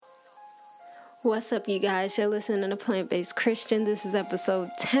What's up, you guys? You're listening to Plant-Based Christian. This is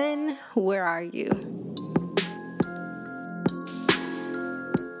episode 10. Where are you?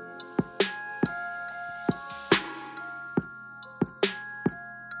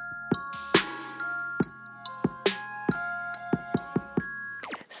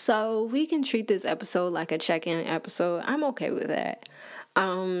 So we can treat this episode like a check-in episode. I'm okay with that.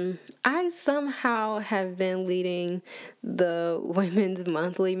 I somehow have been leading the women's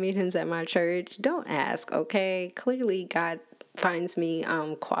monthly meetings at my church. Don't ask, okay? Clearly God finds me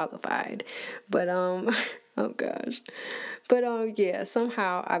qualified. But oh gosh. But yeah,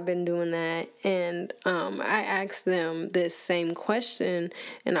 somehow I've been doing that, and I asked them this same question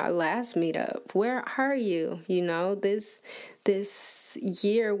in our last meetup. Where are you? You know, this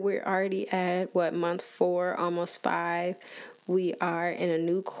year we're already at month 4, almost 5. We are in a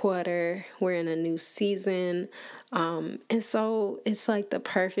new quarter. We're in a new season. And so it's like the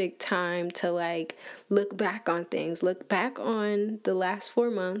perfect time to look back on things, look back on the last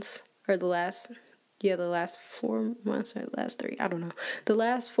 4 months or the last 4 months or the last 3, I don't know, the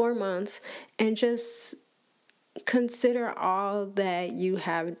last 4 months, and just consider all that you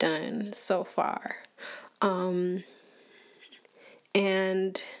have done so far. And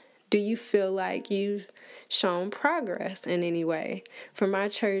do you feel like you've shown progress in any way? For my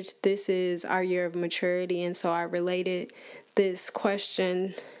church, this is our year of maturity, and so I related this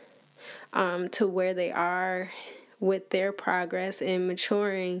question to where they are with their progress in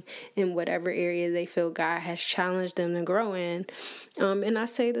maturing in whatever area they feel God has challenged them to grow in. And I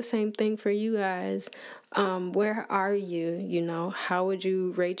say the same thing for you guys. Where are you? You know, how would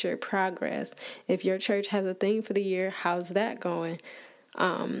you rate your progress? If your church has a theme for the year, how's that going?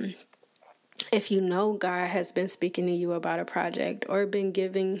 If you know God has been speaking to you about a project or been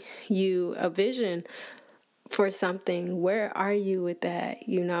giving you a vision for something, where are you with that?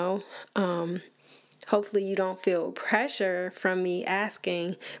 You know, hopefully you don't feel pressure from me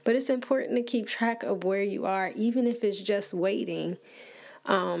asking, but it's important to keep track of where you are, even if it's just waiting.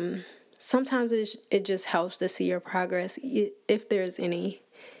 Sometimes it just helps to see your progress, if there's any.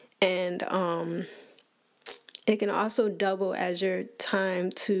 And it can also double as your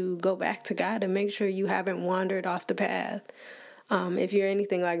time to go back to God and make sure you haven't wandered off the path. If you're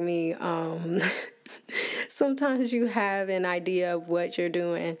anything like me, sometimes you have an idea of what you're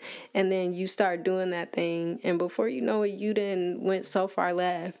doing, and then you start doing that thing, and before you know it, you then went so far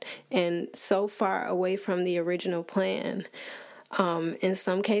left and so far away from the original plan. In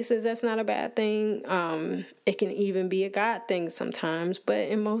some cases, that's not a bad thing. It can even be a God thing sometimes. But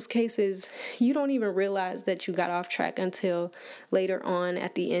in most cases, you don't even realize that you got off track until later on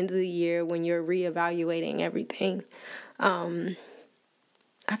at the end of the year when you're reevaluating everything.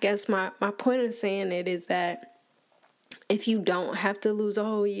 I guess my point in saying it is that if you don't have to lose a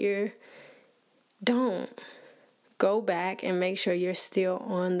whole year, don't. Go back and make sure you're still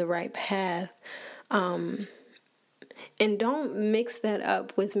on the right path. And don't mix that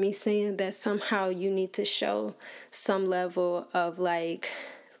up with me saying that somehow you need to show some level of like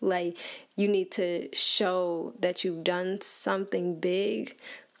you need to show that you've done something big.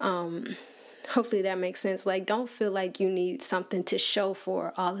 Hopefully that makes sense. Don't feel like you need something to show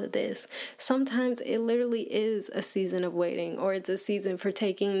for all of this. Sometimes it literally is a season of waiting, or it's a season for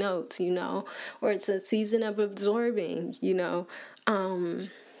taking notes, you know, or it's a season of absorbing, you know.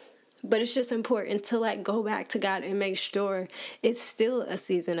 But it's just important to go back to God and make sure it's still a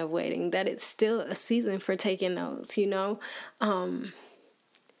season of waiting, that it's still a season for taking notes, you know.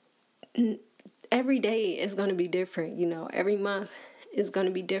 Every day is going to be different, you know. Every month is going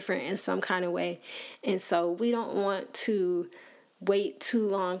to be different in some kind of way. And so we don't want to wait too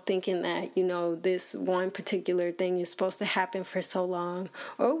long thinking that, you know, this one particular thing is supposed to happen for so long,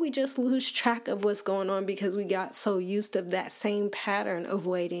 or we just lose track of what's going on because we got so used to that same pattern of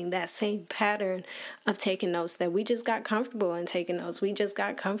waiting, that same pattern of taking notes, that we just got comfortable in taking notes. We just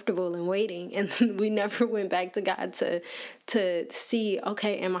got comfortable in waiting, and we never went back to God to see,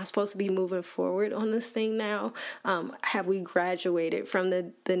 okay, am I supposed to be moving forward on this thing now? Have we graduated from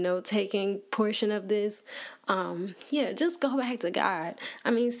the note-taking portion of this? Yeah, just go back to God.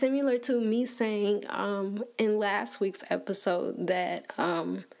 I mean, similar to me saying in last week's episode that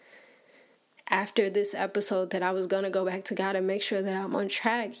after this episode that I was going to go back to God and make sure that I'm on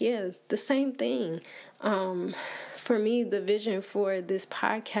track. Yeah, the same thing. For me, the vision for this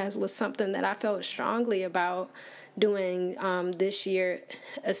podcast was something that I felt strongly about doing this year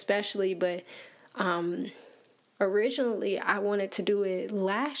especially, but originally I wanted to do it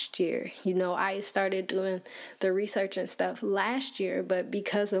last year. I started doing the research and stuff last year, but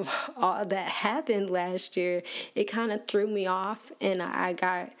because of all that happened last year, it kind of threw me off, and I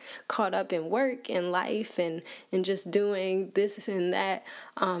got caught up in work and life and just doing this and that,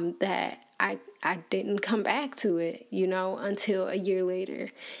 that I didn't come back to it, until a year later.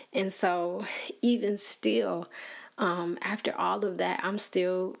 And so even still, after all of that, I'm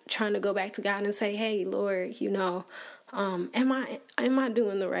still trying to go back to God and say, hey, Lord, am I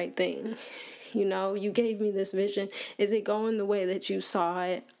doing the right thing? You gave me this vision. Is it going the way that you saw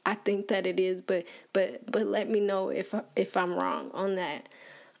it? I think that it is, but let me know if I'm wrong on that.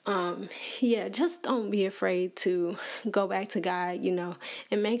 Just don't be afraid to go back to God,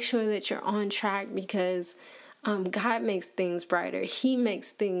 and make sure that you're on track, because God makes things brighter. He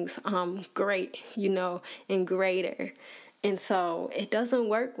makes things great, and greater. And so it doesn't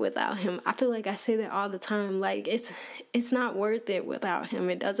work without him. I feel like I say that all the time. Like it's not worth it without him.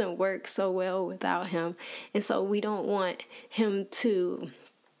 It doesn't work so well without him. And so we don't want him to,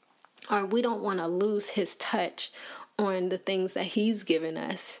 or we don't want to lose his touch on the things that he's given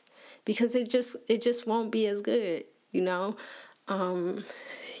us, because it just won't be as good,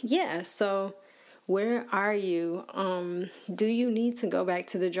 so where are you? Do you need to go back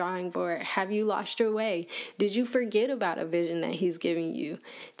to the drawing board? Have you lost your way? Did you forget about a vision that he's giving you?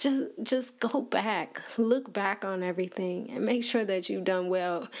 Just go back, look back on everything, and make sure that you've done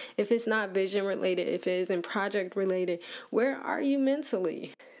well. If it's not vision related, if it isn't project related, where are you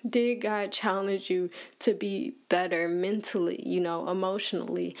mentally? Did God challenge you to be better mentally,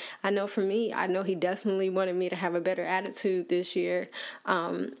 emotionally? I know for me, he definitely wanted me to have a better attitude this year.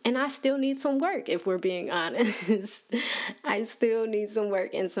 And I still need some work, if we're being honest. I still need some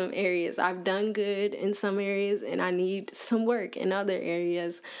work in some areas. I've done good in some areas, and I need some work in other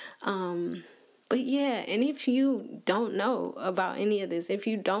areas. But yeah, and if you don't know about any of this, if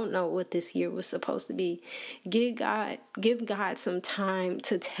you don't know what this year was supposed to be, give God some time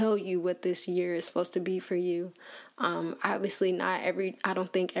to tell you what this year is supposed to be for you. Obviously I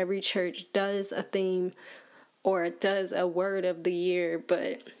don't think every church does a theme or does a word of the year,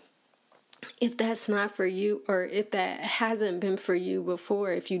 but if that's not for you, or if that hasn't been for you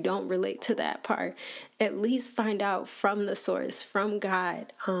before, if you don't relate to that part, at least find out from the source, from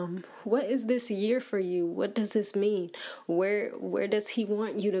God, what is this year for you? What does this mean? Where does he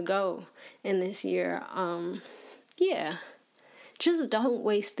want you to go in this year? Just don't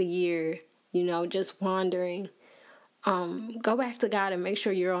waste the year, just wandering. Go back to God and make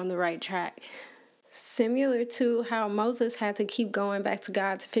sure you're on the right track. Similar to how Moses had to keep going back to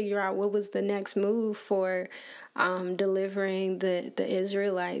God to figure out what was the next move for delivering the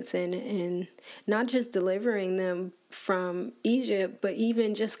Israelites, and not just delivering them from Egypt, but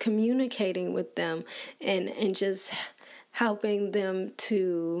even just communicating with them and just helping them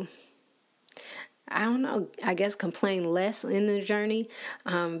to, I don't know, I guess complain less in the journey,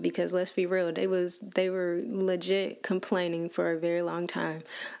 because let's be real, they were legit complaining for a very long time,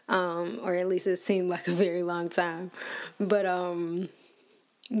 or at least it seemed like a very long time. But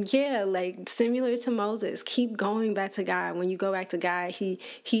like similar to Moses, keep going back to God. When you go back to God, he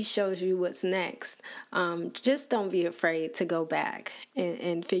shows you what's next. Just don't be afraid to go back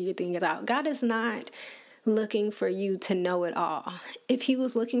and figure things out. God is not looking for you to know it all. If he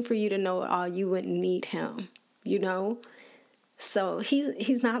was looking for you to know it all, you wouldn't need him, So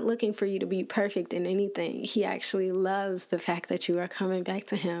he's not looking for you to be perfect in anything. He actually loves the fact that you are coming back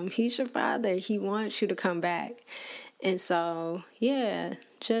to him. He's your father. He wants you to come back. And so,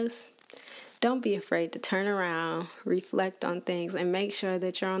 just don't be afraid to turn around, reflect on things, and make sure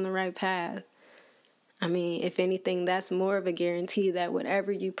that you're on the right path. I mean, if anything, that's more of a guarantee that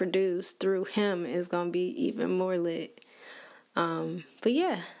whatever you produce through him is going to be even more lit. But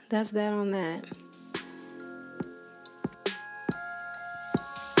yeah, that's that on that.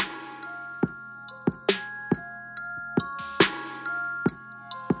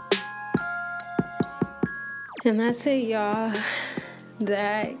 And that's it, y'all.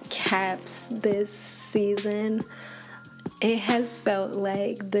 That caps this season. It has felt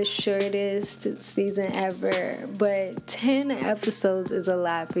like the shortest season ever, but 10 episodes is a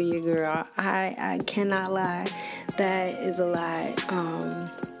lot for you, girl. I cannot lie. That is a lot.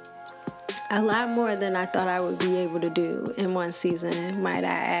 A lot more than I thought I would be able to do in one season, might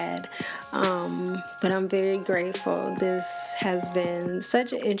I add. But I'm very grateful. This has been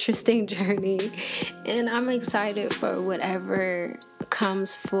such an interesting journey, and I'm excited for whatever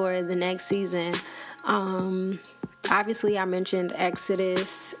comes for the next season. Obviously, I mentioned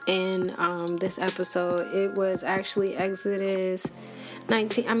Exodus in this episode. It was actually Exodus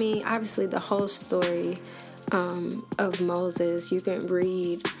 19. I mean, obviously, the whole story of Moses. You can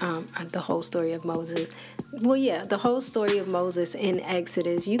read the whole story of Moses. Well, yeah, the whole story of Moses in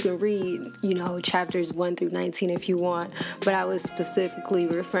Exodus. You can read, chapters 1 through 19 if you want, but I was specifically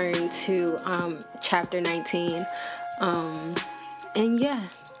referring to chapter 19. And yeah.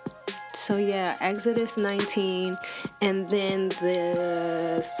 So yeah, Exodus 19, and then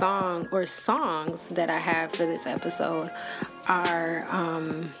the song or songs that I have for this episode are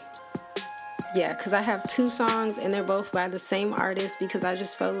because I have 2 songs and they're both by the same artist, because I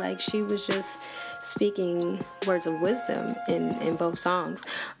just felt like she was just speaking words of wisdom in both songs.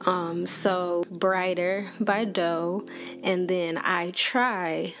 So Brighter by Doe, and then I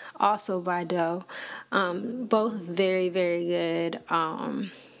Try, also by Doe. Both very, very good,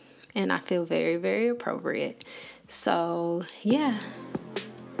 and I feel very, very appropriate. So yeah,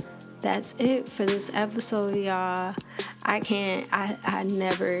 that's it for this episode, y'all. I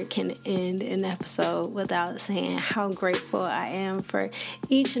never can end an episode without saying how grateful I am for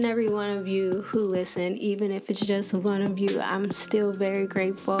each and every one of you who listen. Even if it's just one of you, I'm still very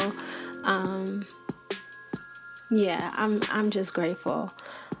grateful. I'm just grateful.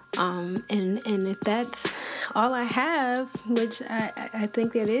 And if that's all I have, which I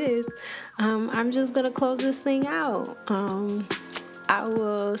think it is, I'm just gonna close this thing out. I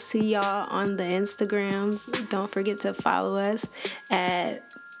will see y'all on the Instagrams. Don't forget to follow us at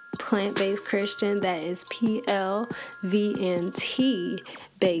Plant-Based Christian. That is PLVNT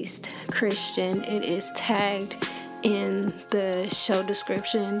Based Christian. It is tagged in the show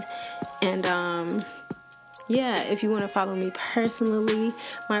description. And if you want to follow me personally,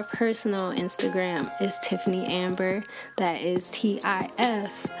 my personal Instagram is Tiffany Amber. That is TIFINIAMBER.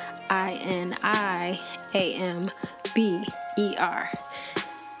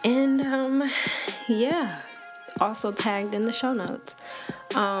 And also tagged in the show notes.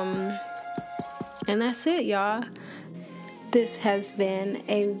 And that's it, y'all. This has been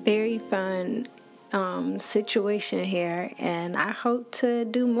a very fun situation here, and I hope to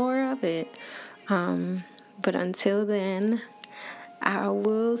do more of it. But until then, I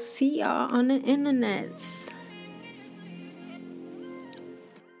will see y'all on the internets.